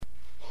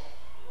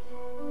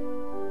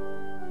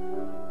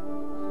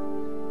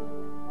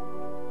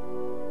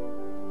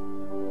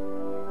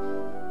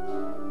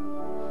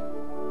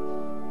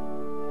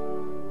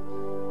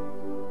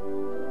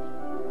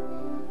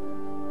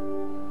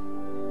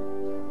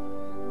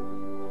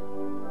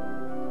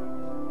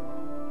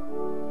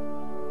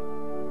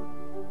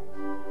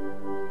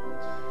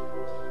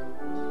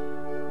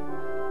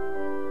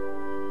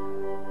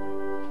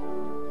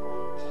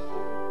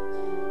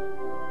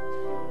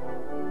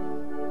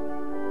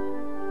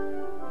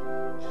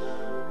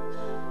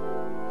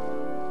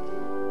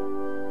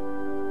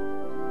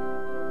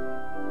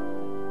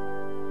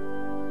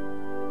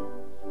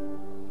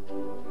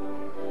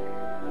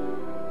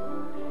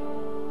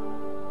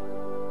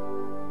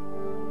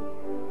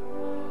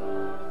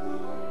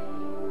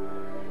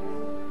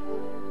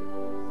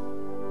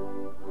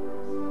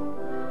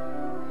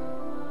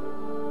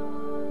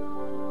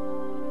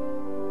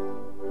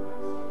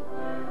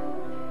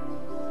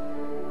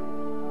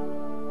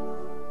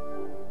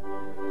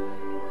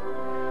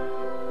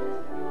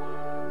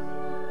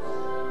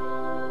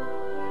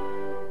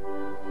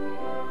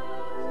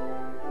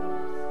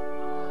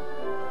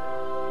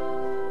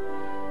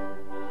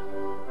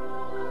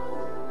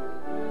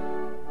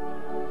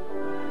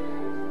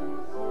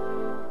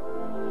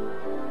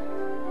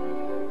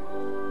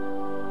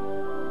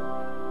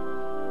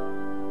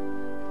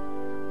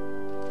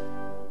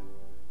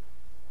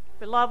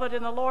Beloved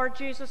in the Lord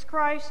Jesus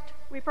Christ,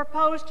 we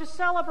propose to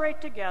celebrate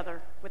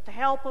together, with the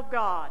help of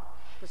God,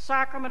 the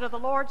sacrament of the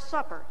Lord's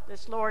Supper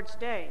this Lord's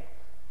Day.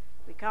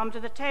 We come to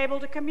the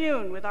table to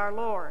commune with our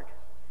Lord.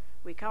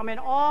 We come in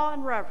awe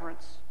and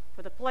reverence,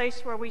 for the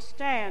place where we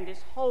stand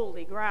is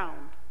holy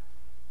ground.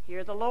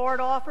 Here the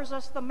Lord offers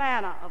us the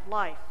manna of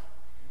life.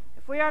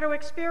 If we are to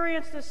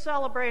experience this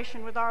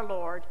celebration with our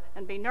Lord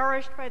and be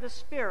nourished by the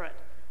Spirit,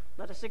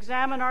 let us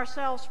examine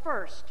ourselves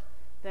first,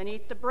 then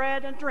eat the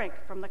bread and drink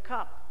from the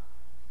cup.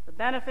 The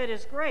benefit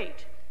is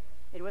great.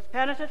 And with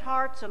penitent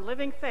hearts and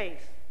living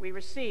faith, we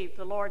receive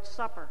the Lord's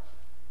Supper.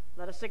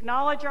 Let us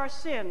acknowledge our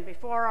sin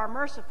before our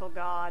merciful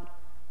God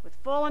with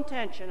full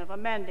intention of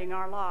amending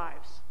our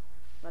lives.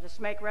 Let us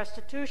make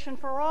restitution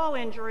for all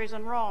injuries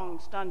and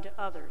wrongs done to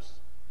others.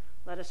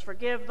 Let us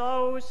forgive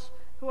those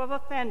who have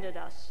offended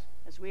us,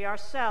 as we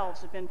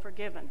ourselves have been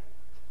forgiven.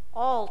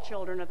 All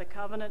children of the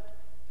covenant,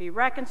 be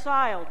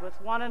reconciled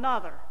with one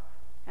another,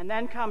 and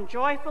then come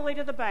joyfully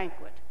to the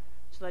banquet,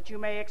 so that you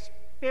may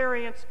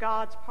experience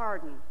God's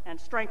pardon and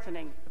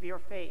strengthening of your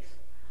faith.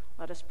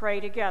 Let us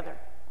pray together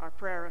our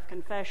prayer of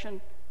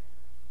confession.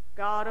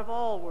 God of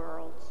all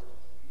worlds,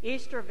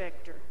 Easter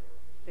victor,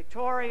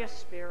 victorious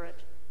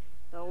Spirit,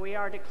 though we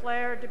are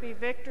declared to be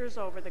victors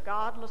over the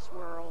godless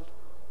world,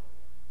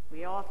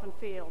 we often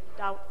feel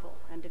doubtful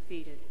and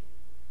defeated.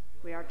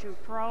 We are too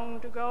prone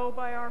to go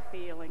by our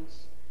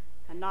feelings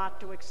and not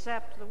to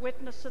accept the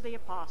witness of the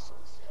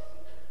apostles,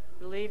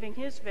 believing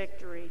his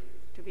victory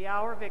to be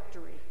our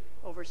victory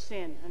over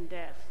sin and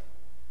death.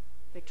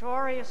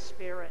 Victorious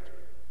Spirit,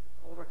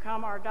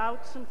 overcome our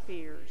doubts and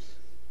fears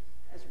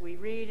as we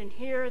read and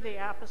hear the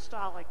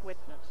apostolic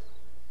witness.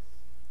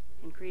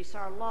 Increase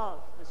our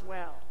love as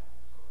well,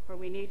 for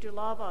we need to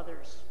love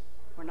others.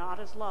 We're not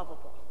as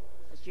lovable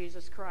as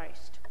Jesus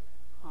Christ.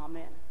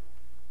 Amen.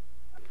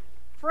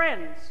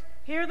 Friends,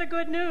 hear the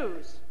good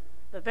news.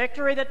 The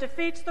victory that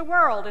defeats the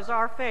world is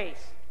our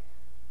faith.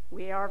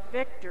 We are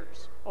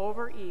victors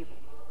over evil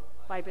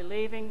by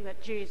believing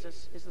that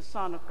Jesus is the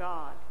Son of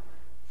God.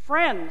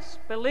 Friends,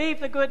 believe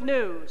the good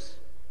news.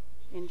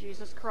 In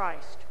Jesus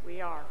Christ, we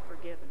are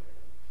forgiven.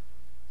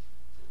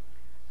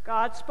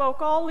 God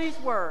spoke all these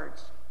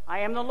words. I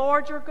am the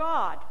Lord your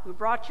God, who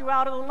brought you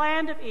out of the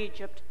land of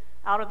Egypt,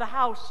 out of the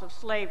house of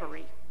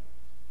slavery.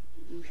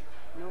 You shall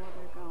have no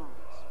other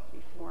gods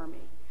before me.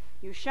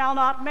 You shall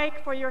not make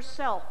for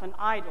yourself an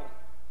idol.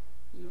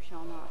 You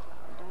shall not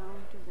bow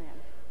down to them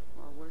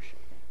or worship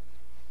them.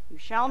 You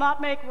shall not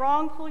make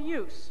wrongful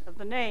use of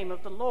the name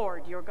of the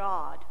Lord your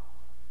God.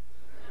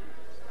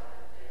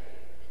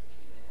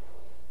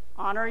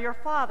 Honor your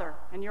father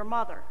and your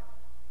mother.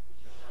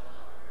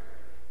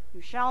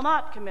 You shall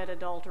not commit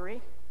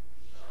adultery.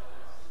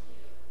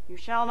 You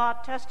shall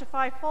not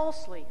testify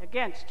falsely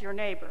against your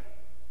neighbor.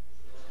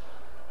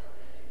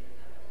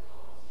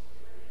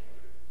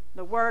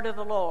 The word of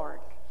the Lord.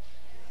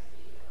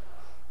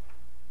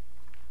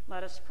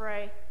 Let us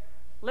pray.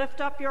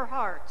 Lift up your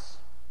hearts.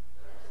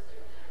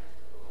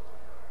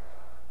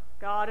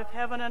 God of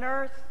heaven and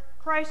earth,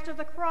 Christ of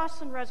the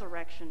cross and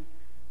resurrection,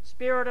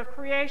 Spirit of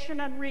creation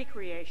and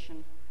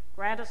recreation,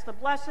 grant us the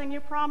blessing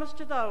you promised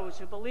to those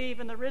who believe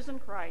in the risen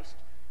Christ,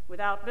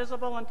 without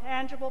visible and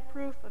tangible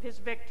proof of his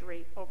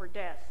victory over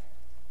death.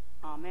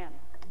 Amen.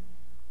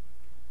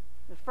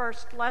 The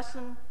first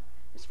lesson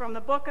is from the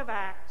book of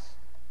Acts,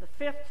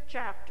 the 5th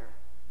chapter,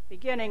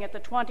 beginning at the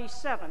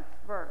 27th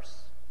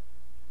verse.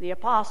 The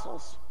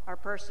apostles are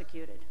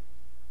persecuted.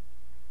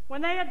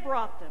 When they had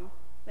brought them,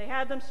 they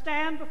had them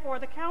stand before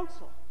the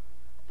council.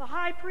 The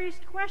high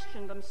priest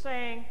questioned them,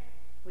 saying,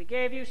 We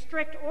gave you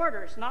strict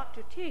orders not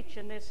to teach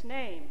in this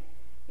name,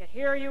 yet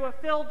here you have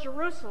filled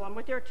Jerusalem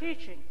with your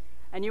teaching,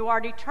 and you are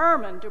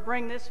determined to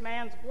bring this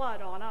man's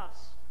blood on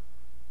us.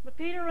 But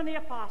Peter and the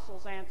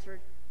apostles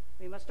answered,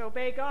 We must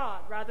obey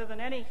God rather than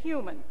any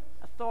human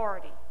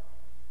authority.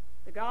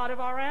 The God of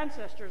our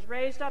ancestors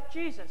raised up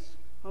Jesus,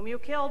 whom you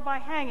killed by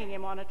hanging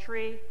him on a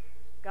tree.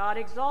 God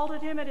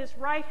exalted him at his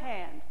right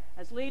hand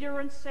as leader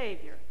and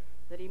Savior,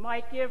 that he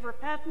might give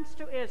repentance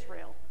to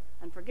Israel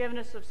and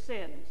forgiveness of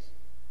sins.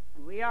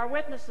 And we are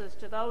witnesses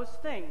to those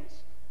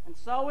things, and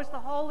so is the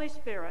Holy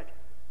Spirit,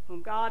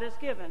 whom God has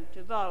given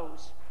to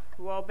those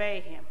who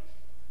obey him.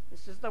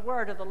 This is the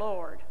word of the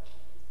Lord.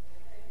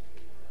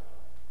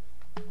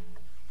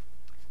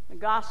 The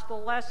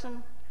gospel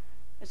lesson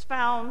is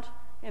found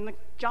in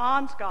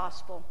John's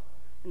Gospel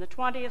in the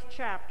 20th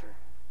chapter,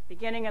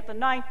 beginning at the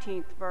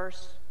 19th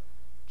verse.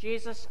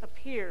 Jesus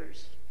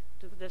appears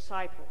to the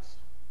disciples.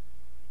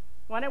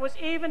 When it was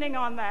evening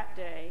on that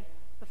day,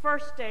 the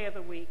first day of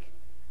the week,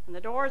 and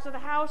the doors of the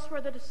house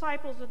where the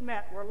disciples had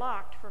met were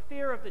locked for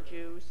fear of the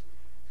Jews,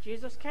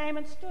 Jesus came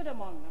and stood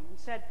among them and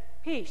said,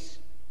 Peace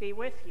be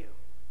with you.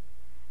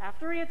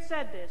 After he had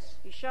said this,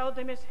 he showed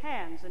them his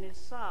hands and his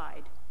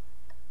side.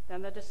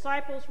 Then the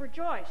disciples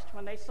rejoiced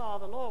when they saw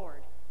the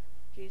Lord.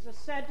 Jesus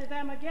said to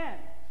them again,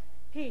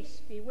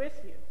 Peace be with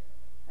you.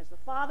 As the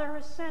Father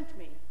has sent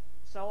me,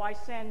 so I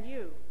send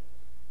you.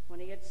 When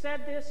he had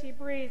said this, he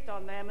breathed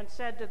on them and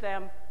said to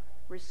them,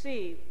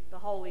 Receive the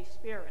Holy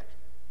Spirit.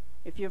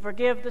 If you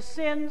forgive the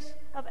sins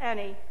of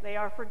any, they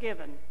are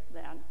forgiven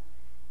then.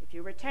 If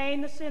you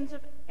retain the sins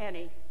of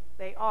any,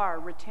 they are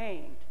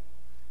retained.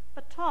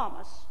 But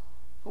Thomas,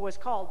 who was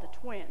called the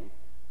twin,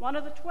 one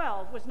of the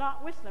 12, was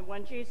not with them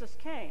when Jesus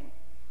came.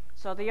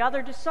 So the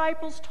other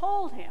disciples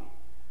told him,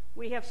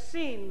 "We have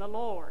seen the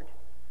Lord."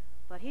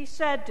 But he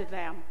said to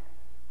them,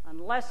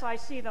 "Unless I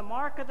see the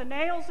mark of the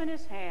nails in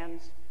his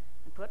hands,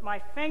 and put my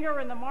finger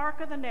in the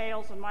mark of the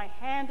nails and my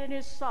hand in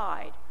his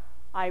side,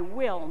 I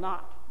will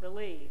not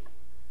believe."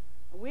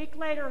 A week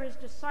later, his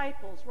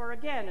disciples were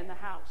again in the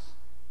house,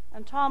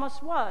 and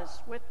Thomas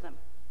was with them.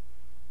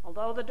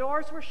 Although the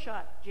doors were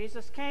shut,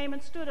 Jesus came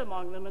and stood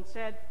among them and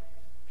said,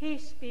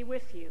 "Peace be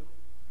with you."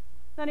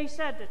 Then he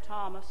said to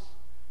Thomas,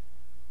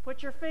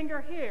 "Put your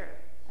finger here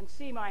and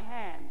see my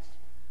hands.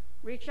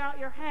 Reach out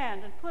your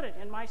hand and put it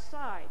in my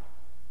side.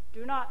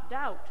 Do not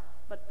doubt,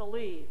 but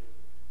believe."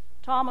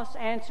 Thomas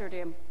answered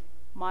him,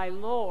 "My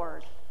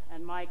Lord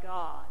and my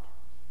God."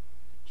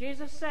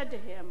 Jesus said to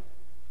him,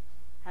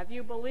 "Have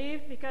you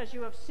believed because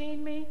you have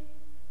seen me?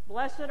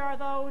 Blessed are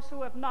those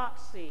who have not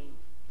seen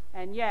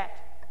and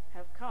yet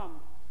have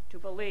come to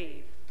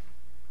believe."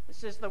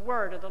 This is the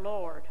word of the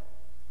Lord.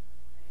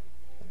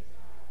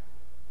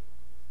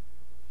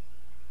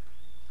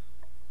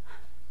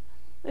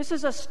 This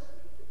is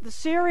the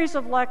series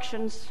of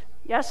lections,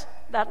 yes,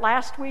 that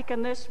last week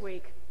and this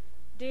week,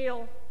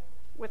 deal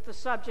with the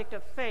subject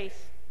of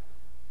faith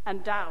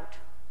and doubt.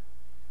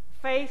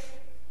 Faith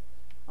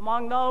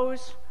among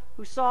those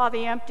who saw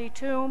the empty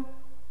tomb,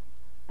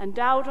 and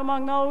doubt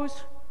among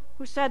those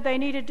who said they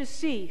needed to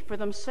see for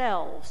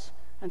themselves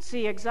and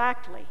see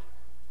exactly,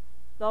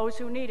 those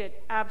who needed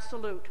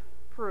absolute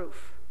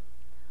proof.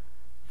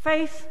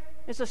 Faith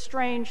is a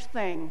strange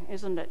thing,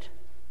 isn't it?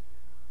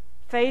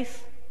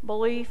 Faith,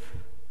 belief,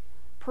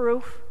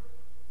 proof.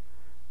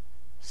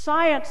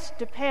 Science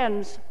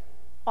depends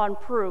on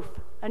proof,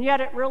 and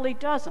yet it really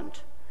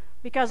doesn't,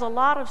 because a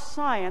lot of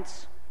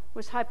science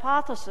was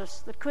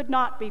hypothesis that could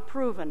not be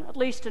proven, at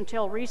least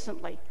until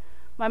recently.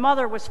 My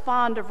mother was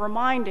fond of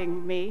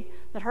reminding me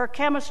that her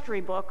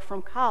chemistry book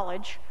from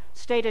college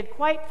stated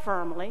quite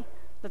firmly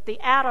that the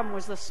atom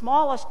was the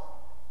smallest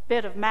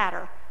bit of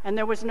matter, and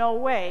there was no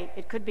way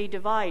it could be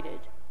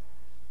divided.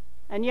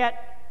 And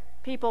yet,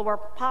 people were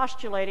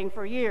postulating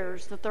for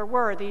years that there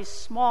were these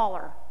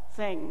smaller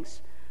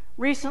things.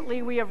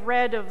 Recently, we have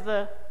read of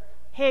the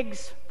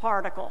Higgs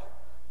particle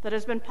that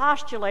has been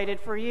postulated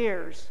for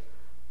years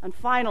and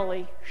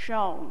finally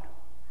shown.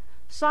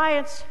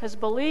 Science has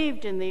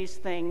believed in these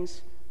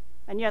things,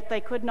 and yet they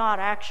could not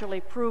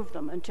actually prove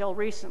them until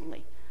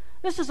recently.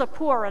 This is a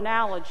poor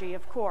analogy,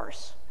 of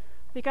course,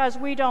 because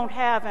we don't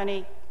have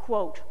any,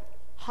 quote,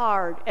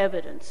 hard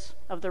evidence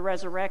of the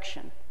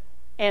resurrection,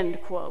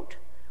 end quote.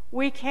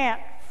 We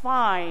can't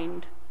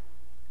find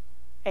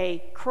a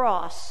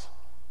cross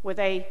with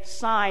a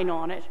sign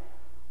on it,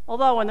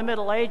 although in the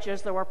Middle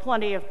Ages there were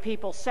plenty of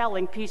people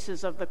selling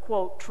pieces of the,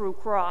 quote, true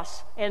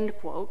cross, end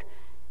quote.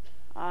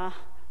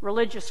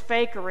 Religious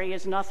fakery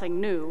is nothing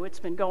new. It's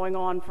been going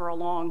on for a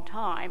long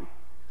time.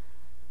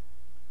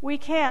 We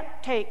can't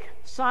take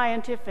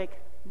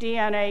scientific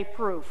DNA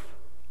proof.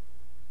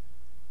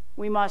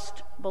 We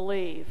must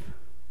believe.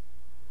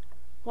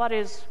 What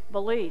is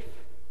belief?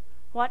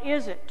 What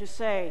is it to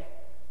say,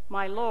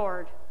 "My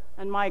Lord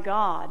and my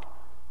God,"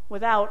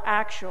 without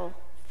actual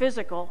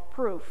physical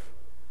proof?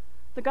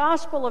 The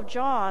Gospel of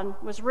John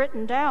was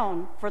written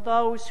down for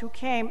those who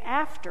came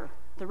after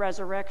the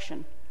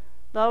resurrection,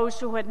 those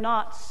who had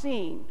not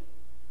seen.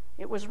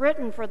 It was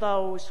written for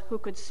those who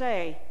could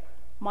say,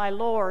 "My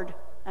Lord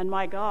and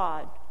my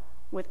God,"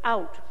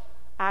 without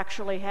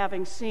actually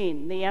having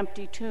seen the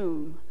empty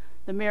tomb,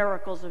 the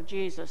miracles of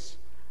Jesus,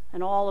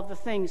 and all of the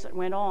things that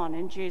went on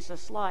in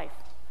Jesus'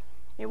 life.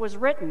 It was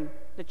written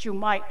that you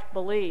might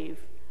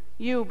believe,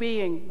 you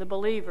being the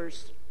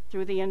believers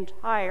through the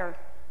entire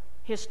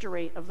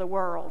history of the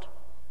world,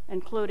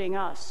 including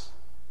us.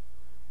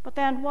 But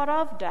then what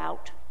of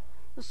doubt?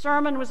 The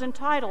sermon was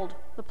entitled,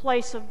 "The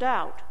Place of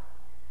Doubt."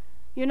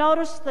 You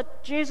notice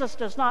that Jesus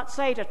does not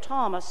say to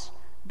Thomas,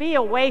 "Be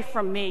away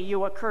from me,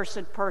 you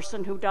accursed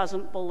person who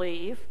doesn't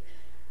believe."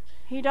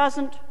 He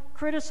doesn't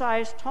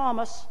criticize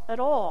Thomas at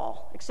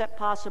all, except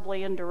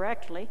possibly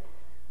indirectly.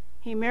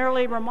 He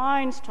merely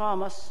reminds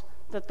Thomas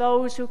that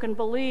those who can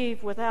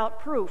believe without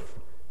proof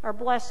are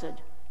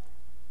blessed.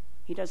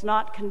 He does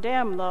not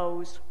condemn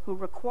those who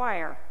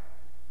require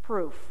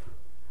proof.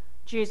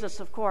 Jesus,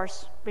 of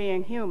course,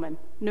 being human,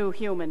 knew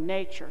human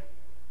nature.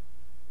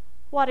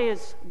 What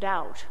is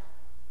doubt,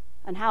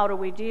 and how do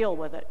we deal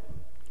with it?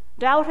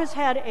 Doubt has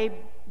had a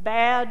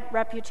bad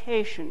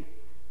reputation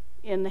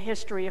in the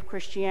history of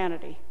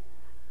Christianity.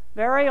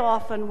 Very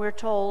often we're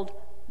told,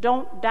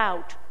 "Don't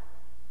doubt,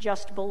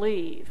 just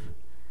believe."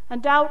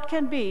 And doubt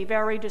can be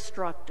very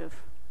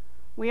destructive.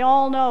 We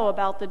all know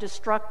about the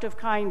destructive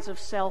kinds of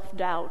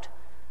self-doubt,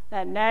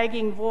 that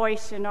nagging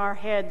voice in our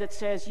head that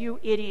says, "You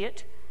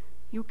idiot,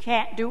 you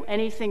can't do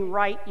anything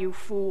right, you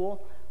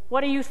fool.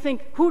 What do you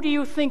think? Who do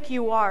you think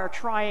you are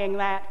trying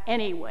that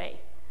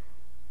anyway?"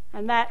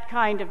 and that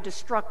kind of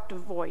destructive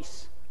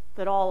voice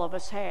that all of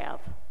us have.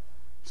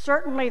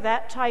 Certainly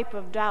that type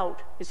of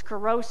doubt is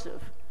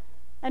corrosive,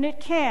 and it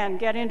can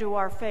get into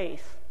our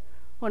faith.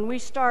 When we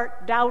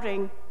start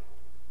doubting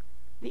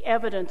the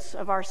evidence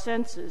of our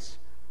senses,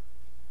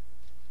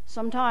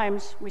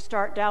 sometimes we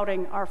start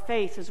doubting our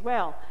faith as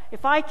well.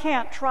 If I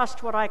can't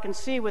trust what I can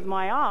see with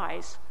my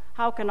eyes,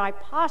 how can I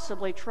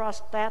possibly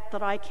trust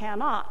that I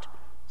cannot,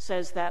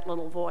 says that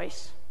little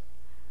voice.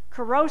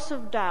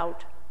 Corrosive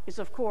doubt is,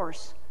 of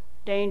course,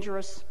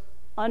 dangerous,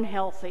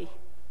 unhealthy.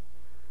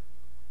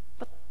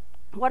 But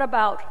what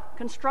about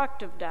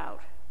constructive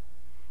doubt?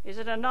 Is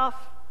it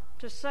enough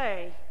to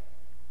say,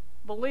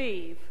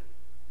 believe,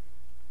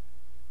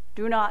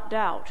 do not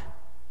doubt?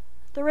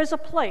 There is a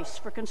place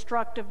for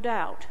constructive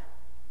doubt.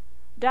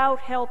 Doubt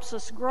helps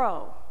us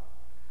grow.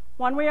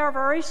 When we are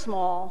very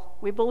small,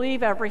 we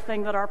believe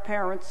everything that our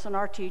parents and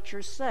our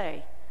teachers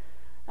say.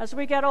 As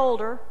we get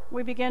older,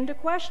 we begin to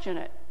question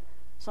it.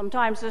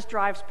 Sometimes this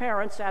drives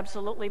parents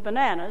absolutely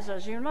bananas,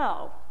 as you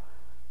know.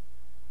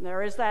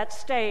 There is that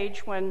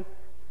stage when,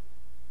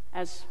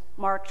 as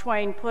Mark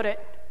Twain put it,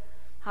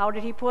 how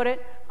did he put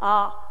it?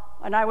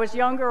 When I was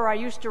younger, I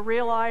used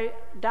to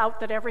doubt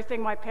that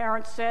everything my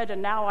parents said,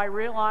 and now I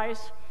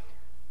realize.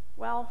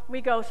 Well,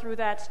 we go through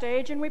that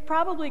stage, and we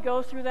probably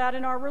go through that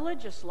in our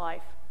religious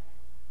life.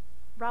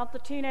 About the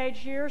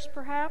teenage years,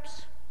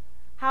 perhaps?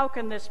 How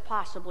can this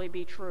possibly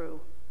be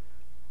true?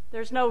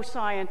 There's no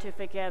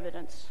scientific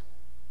evidence,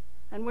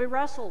 and we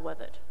wrestle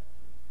with it.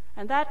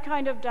 And that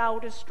kind of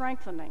doubt is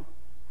strengthening.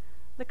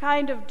 The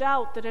kind of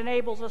doubt that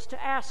enables us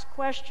to ask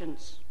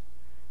questions.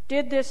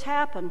 Did this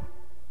happen?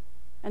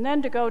 And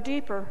then to go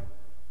deeper,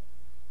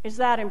 is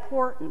that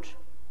important?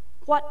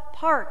 What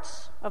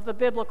parts of the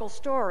biblical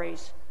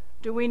stories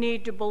do we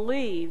need to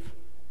believe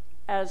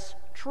as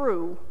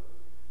true,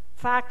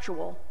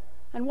 factual,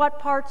 and what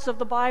parts of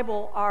the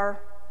Bible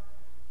are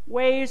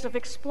ways of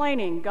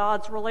explaining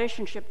God's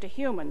relationship to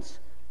humans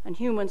and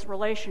humans'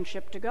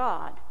 relationship to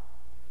God?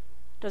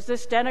 Does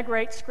this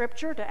denigrate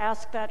Scripture to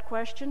ask that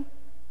question?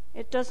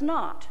 It does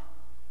not.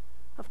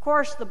 Of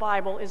course, the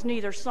Bible is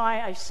neither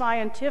a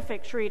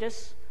scientific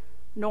treatise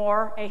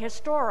nor a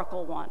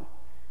historical one.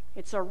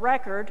 It's a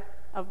record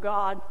of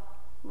God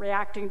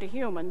reacting to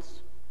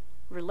humans,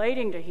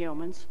 relating to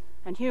humans,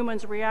 and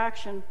humans'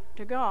 reaction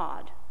to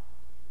God.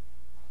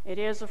 It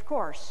is, of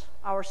course,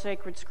 our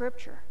sacred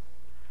Scripture.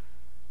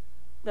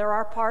 There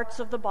are parts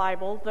of the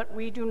Bible that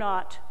we do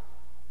not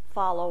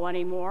follow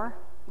anymore.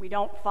 We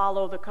don't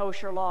follow the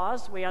kosher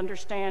laws. We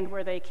understand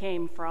where they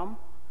came from.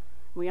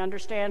 We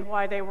understand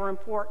why they were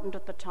important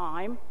at the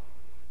time.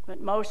 But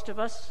most of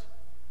us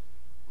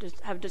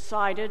have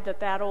decided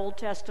that Old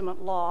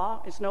Testament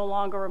law is no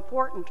longer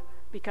important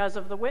because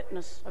of the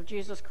witness of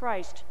Jesus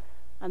Christ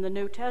and the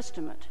New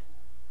Testament.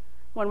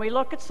 When we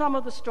look at some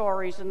of the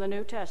stories in the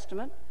New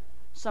Testament,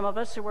 some of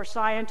us who are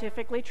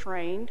scientifically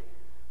trained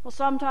will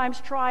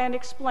sometimes try and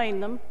explain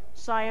them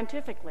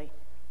scientifically.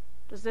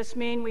 Does this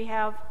mean we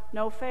have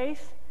no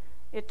faith?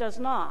 It does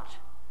not.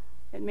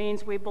 It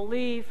means we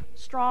believe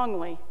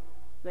strongly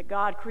that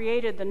God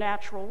created the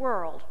natural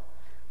world.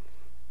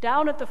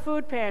 Down at the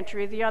food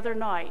pantry the other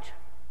night,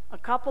 a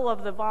couple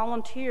of the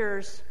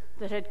volunteers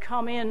that had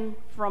come in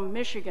from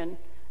Michigan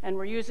and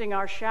were using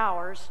our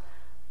showers,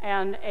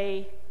 and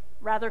a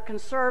rather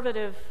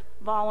conservative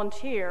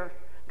volunteer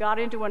got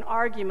into an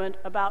argument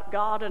about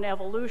God and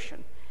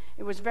evolution.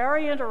 It was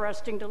very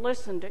interesting to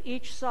listen to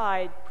each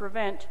side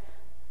present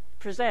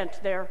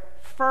their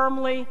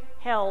firmly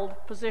held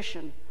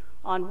position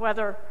on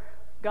whether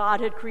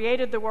God had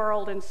created the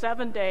world in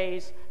 7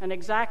 days and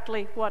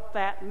exactly what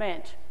that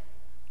meant.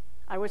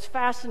 I was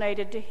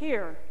fascinated to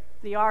hear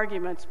the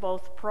arguments,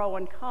 both pro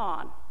and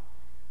con.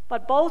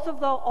 But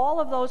all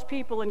of those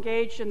people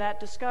engaged in that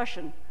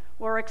discussion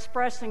were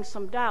expressing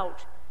some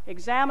doubt,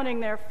 examining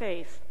their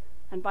faith,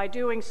 and by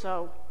doing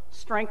so,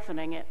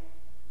 strengthening it.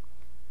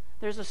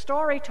 There's a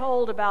story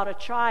told about a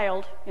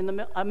child,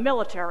 a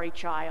military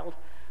child,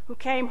 who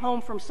came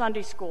home from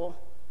Sunday school,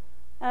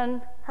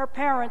 and her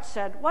parents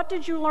said, "What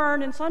did you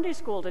learn in Sunday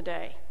school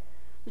today?"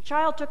 The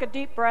child took a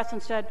deep breath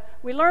and said,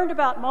 "We learned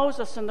about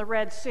Moses and the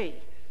Red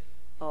Sea."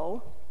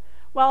 "Oh?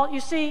 Well, you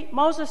see,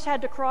 Moses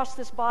had to cross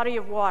this body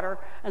of water,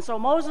 and so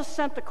Moses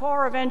sent the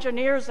Corps of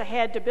Engineers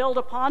ahead to build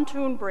a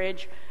pontoon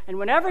bridge, and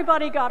when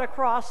everybody got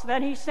across,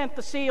 then he sent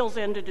the SEALs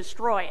in to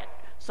destroy it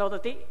so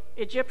that the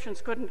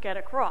Egyptians couldn't get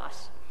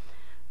across."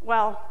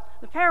 Well,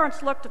 the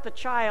parents looked at the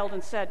child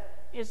and said,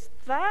 "Is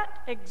that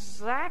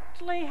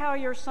exactly how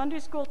your Sunday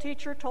school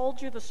teacher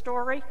told you the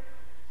story?"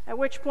 At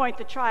which point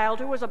the child,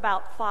 who was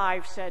about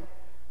 5, said,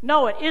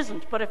 "No, it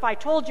isn't, but if I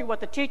told you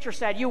what the teacher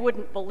said, you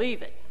wouldn't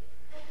believe it."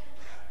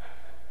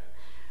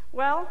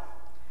 Well,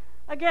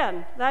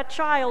 again, that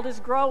child is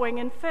growing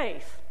in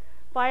faith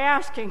by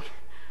asking,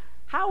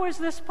 how is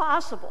this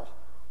possible?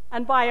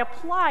 And by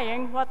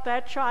applying what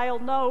that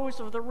child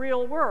knows of the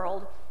real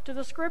world to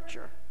the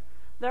Scripture.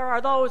 There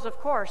are those, of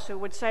course, who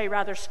would say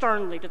rather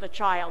sternly to the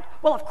child,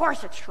 "Well, of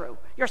course it's true.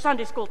 Your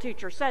Sunday school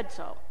teacher said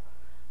so."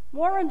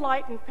 More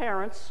enlightened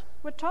parents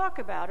would talk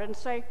about it and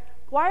say,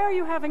 why are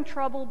you having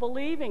trouble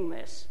believing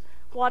this?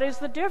 What is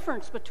the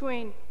difference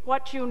between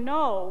what you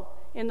know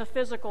in the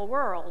physical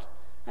world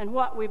and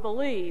what we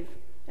believe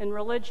in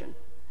religion?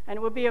 And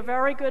it would be a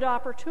very good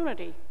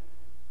opportunity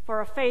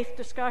for a faith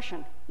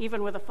discussion,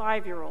 even with a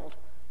 5-year-old.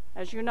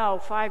 As you know,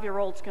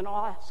 5-year-olds can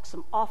ask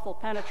some awful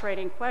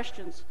penetrating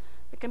questions.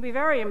 It can be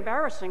very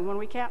embarrassing when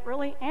we can't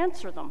really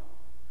answer them.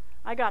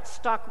 I got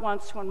stuck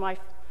once when my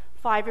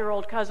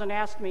 5-year-old cousin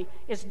asked me,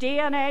 is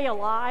DNA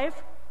alive?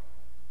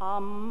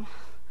 And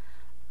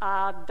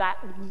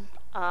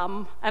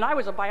I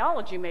was a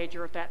biology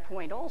major at that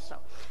point also.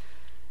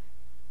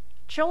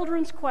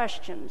 Children's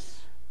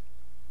questions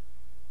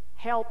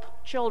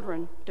help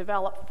children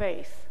develop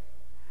faith.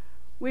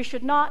 We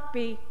should not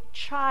be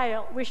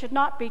childish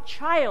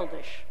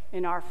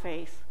in our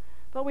faith,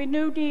 but we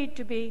do need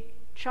to be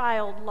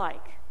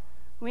childlike.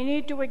 We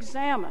need to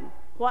examine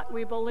what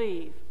we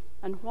believe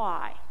and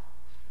why.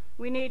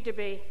 We need to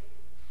be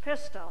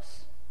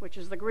pistos, which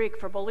is the Greek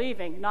for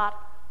believing, not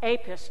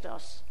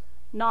apistos,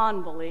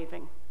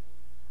 non-believing.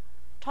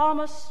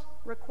 Thomas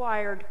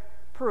required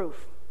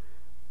proof,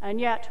 and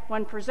yet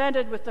when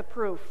presented with the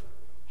proof,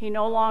 he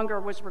no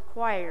longer was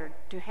required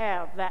to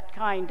have that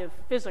kind of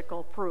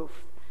physical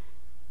proof.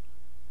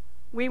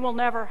 We will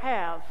never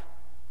have,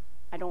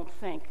 I don't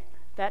think,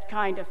 that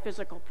kind of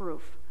physical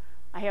proof.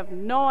 I have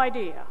no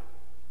idea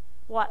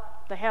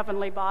what the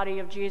heavenly body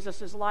of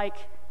Jesus is like.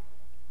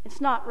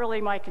 It's not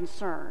really my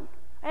concern.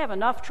 I have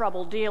enough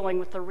trouble dealing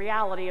with the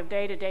reality of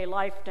day-to-day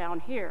life down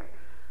here.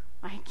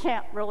 I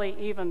can't really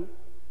even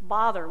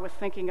bother with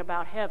thinking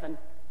about heaven,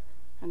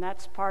 and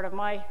that's part of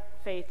my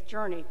faith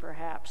journey,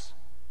 perhaps.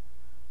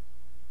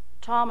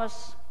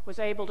 Thomas was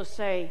able to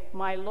say,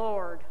 "My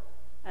Lord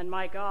and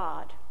my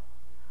God."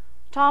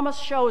 Thomas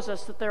shows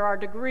us that there are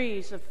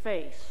degrees of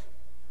faith.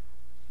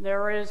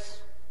 There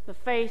is the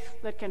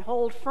faith that can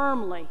hold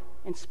firmly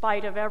in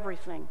spite of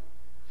everything.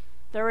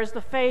 There is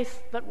the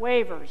faith that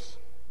wavers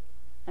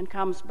and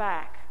comes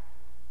back.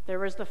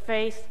 There is the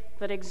faith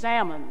that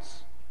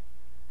examines.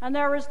 And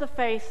there is the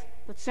faith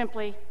that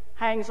simply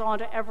hangs on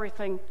to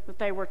everything that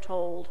they were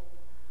told.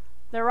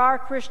 There are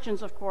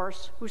Christians, of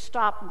course, who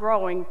stop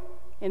growing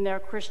in their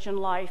Christian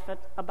life at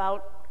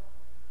about,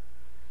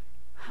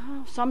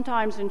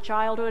 sometimes in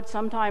childhood,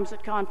 sometimes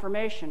at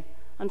confirmation.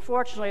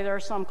 Unfortunately, there are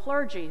some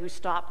clergy who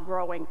stop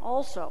growing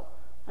also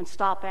and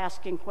stop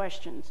asking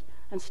questions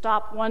and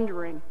stop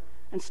wondering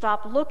and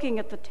stop looking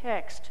at the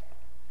text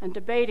and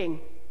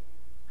debating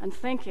and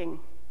thinking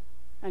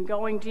and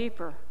going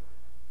deeper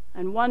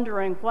and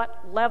wondering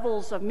what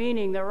levels of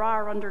meaning there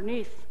are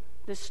underneath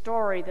this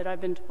story that I've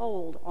been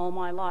told all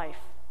my life.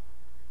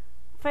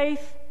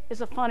 Faith is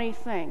a funny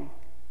thing.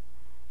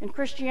 In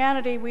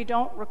Christianity, we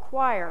don't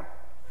require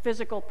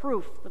physical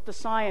proof that the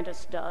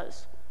scientist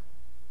does.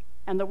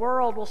 And the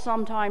world will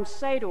sometimes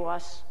say to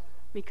us,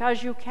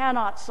 because you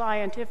cannot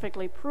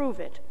scientifically prove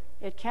it,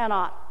 it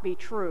cannot be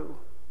true.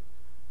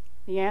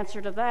 The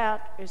answer to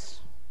that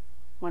is,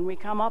 when we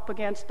come up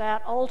against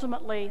that,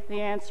 ultimately the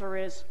answer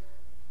is,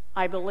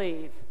 I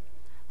believe.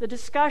 The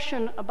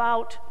discussion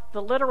about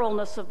the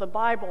literalness of the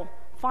Bible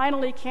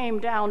finally came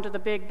down to the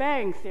Big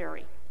Bang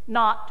Theory,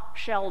 not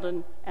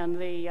Sheldon and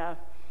the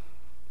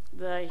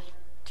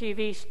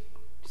TV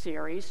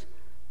series,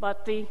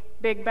 but the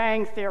Big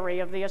Bang Theory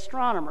of the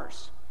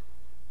astronomers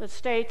that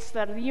states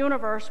that the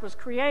universe was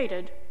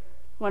created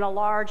when a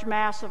large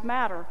mass of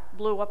matter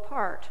blew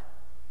apart.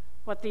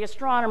 What the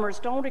astronomers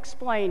don't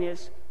explain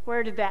is,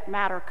 where did that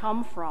matter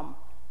come from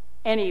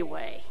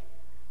anyway?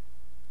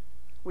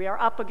 We are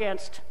up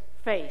against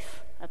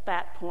faith at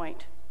that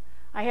point.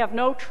 I have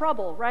no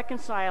trouble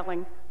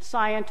reconciling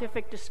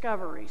scientific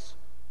discoveries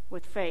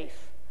with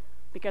faith,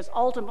 because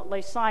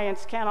ultimately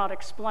science cannot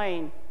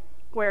explain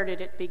where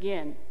did it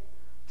begin.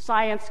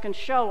 Science can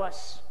show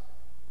us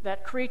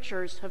that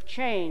creatures have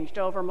changed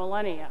over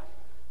millennia.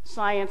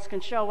 Science can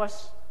show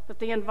us that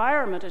the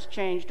environment has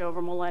changed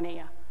over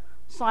millennia.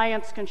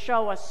 Science can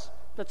show us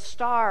that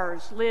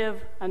stars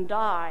live and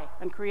die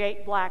and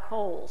create black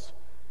holes.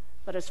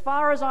 But as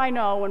far as I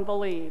know and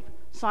believe,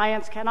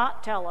 science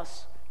cannot tell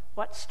us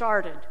what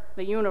started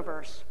the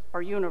universe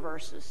or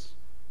universes.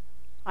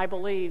 I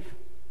believe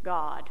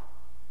God.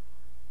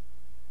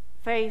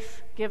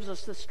 Faith gives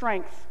us the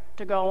strength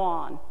to go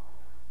on.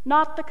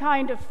 Not the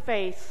kind of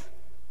faith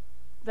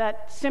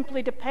that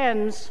simply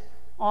depends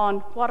on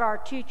what our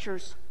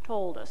teachers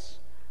told us,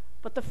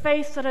 but the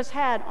faith that has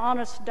had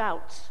honest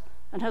doubts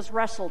and has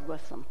wrestled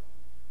with them.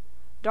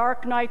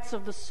 Dark nights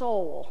of the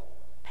soul,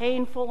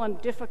 painful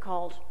and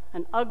difficult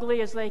and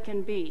ugly as they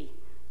can be,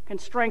 can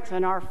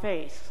strengthen our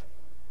faith.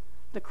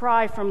 The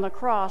cry from the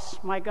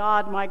cross, my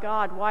God,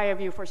 why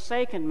have you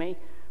forsaken me?"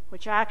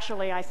 which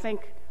actually I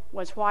think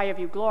was, "Why have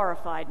you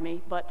glorified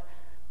me?" But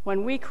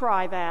when we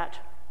cry that,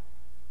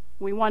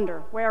 we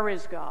wonder, where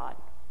is God?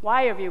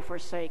 Why have you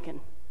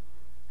forsaken?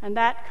 And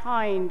that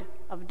kind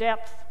of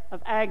depth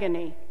of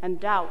agony and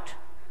doubt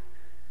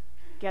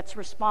gets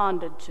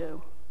responded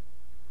to.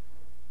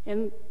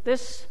 In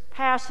this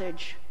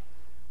passage,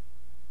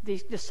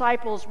 the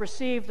disciples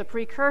receive the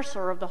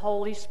precursor of the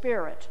Holy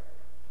Spirit.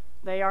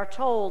 They are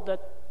told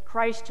that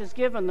Christ has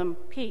given them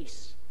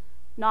peace,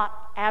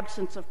 not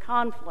absence of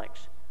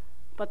conflict,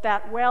 but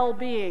that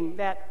well-being,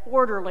 that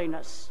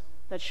orderliness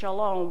that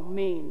shalom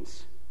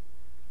means.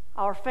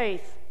 Our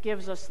faith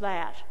gives us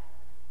that.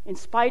 In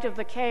spite of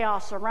the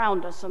chaos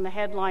around us, and the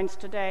headlines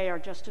today are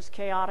just as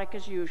chaotic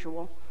as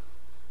usual.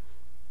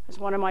 As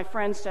one of my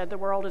friends said, the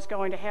world is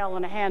going to hell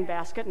in a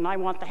handbasket, and I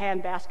want the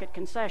handbasket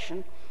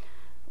concession.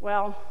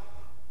 Well,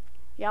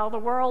 yeah, the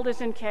world is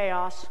in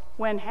chaos.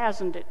 When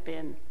hasn't it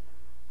been?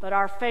 But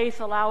our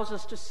faith allows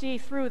us to see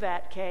through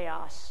that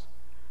chaos,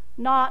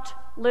 not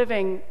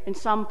living in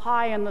some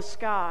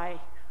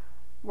pie-in-the-sky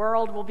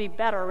world will be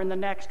better in the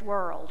next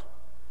world,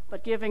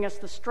 but giving us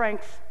the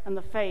strength and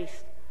the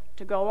faith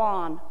to go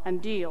on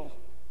and deal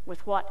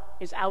with what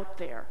is out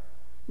there.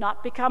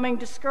 Not becoming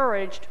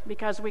discouraged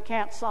because we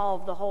can't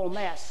solve the whole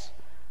mess,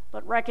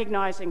 but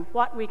recognizing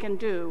what we can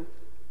do,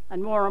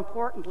 and more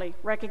importantly,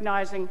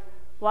 recognizing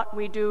what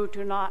we do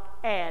to not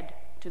add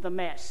to the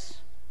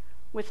mess.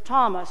 With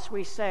Thomas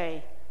we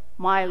say,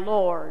 "My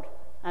Lord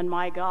and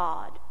my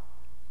God."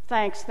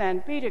 Thanks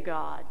then be to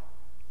God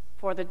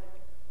for the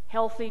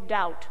healthy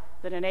doubt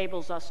that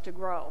enables us to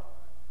grow.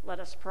 Let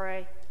us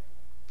pray.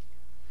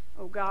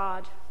 O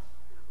God,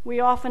 we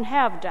often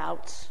have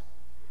doubts,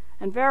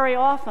 and very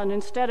often,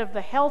 instead of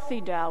the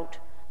healthy doubt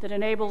that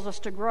enables us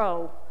to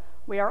grow,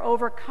 we are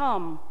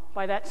overcome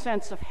by that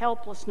sense of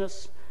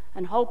helplessness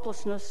and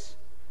hopelessness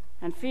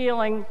and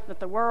feeling that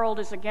the world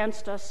is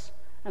against us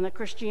and that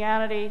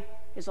Christianity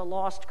is a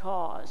lost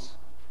cause.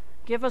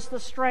 Give us the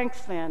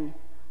strength, then,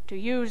 to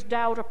use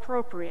doubt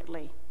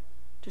appropriately,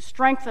 to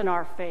strengthen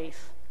our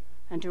faith,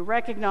 and to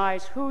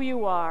recognize who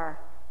you are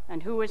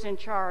and who is in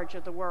charge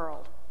of the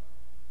world.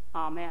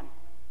 Amen.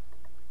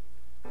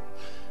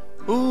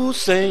 O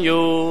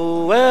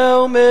Senhor é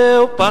o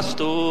meu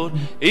pastor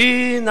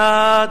e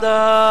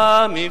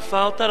nada me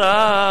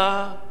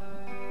faltará.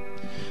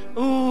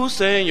 O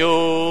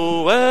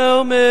Senhor é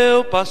o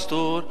meu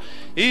pastor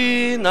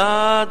e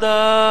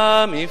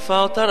nada me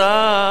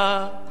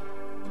faltará.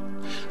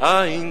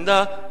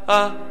 Ainda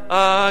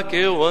que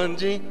eu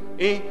ande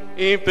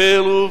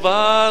pelo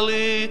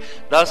vale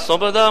da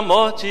sombra da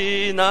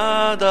morte,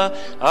 nada.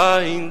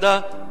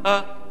 Ainda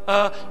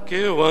que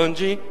eu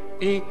ande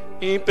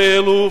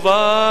pelo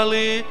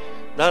vale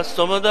da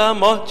sombra da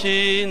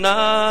morte,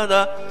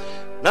 nada.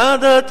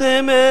 Nada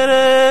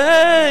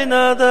temerei,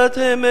 nada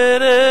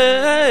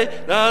temerei,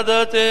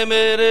 nada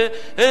temerei.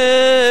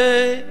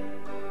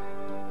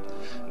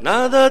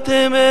 Nada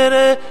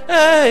temerei,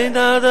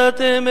 nada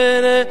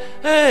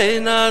temerei,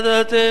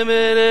 nada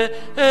temerei.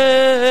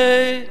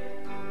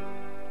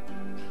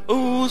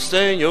 O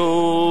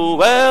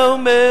Senhor é o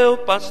meu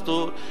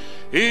pastor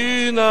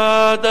e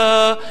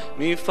nada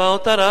me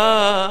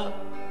faltará.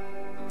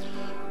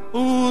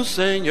 O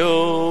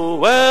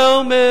Senhor é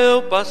o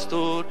meu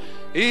pastor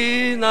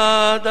e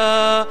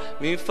nada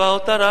me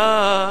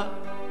faltará.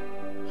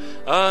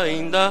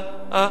 Ainda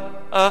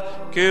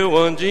que eu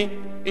ande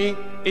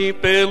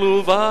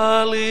pelo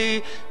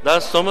vale da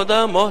sombra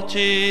da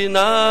morte,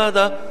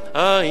 nada.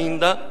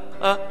 Ainda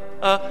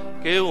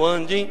que eu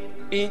ande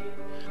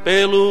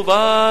pelo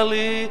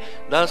vale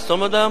da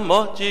sombra da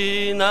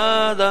morte,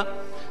 nada.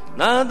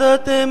 Nada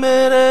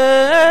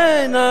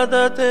temerei,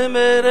 nada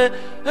temerei,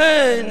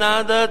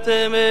 nada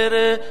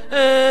temerei.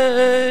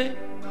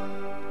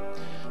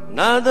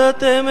 Nada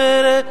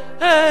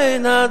temerei,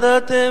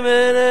 nada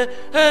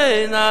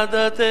temerei,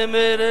 nada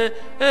temerei.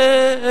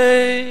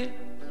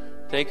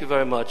 Thank you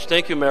very much.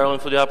 Thank you, Marilyn,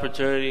 for the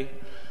opportunity.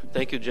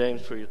 Thank you,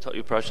 James, for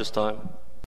your precious time.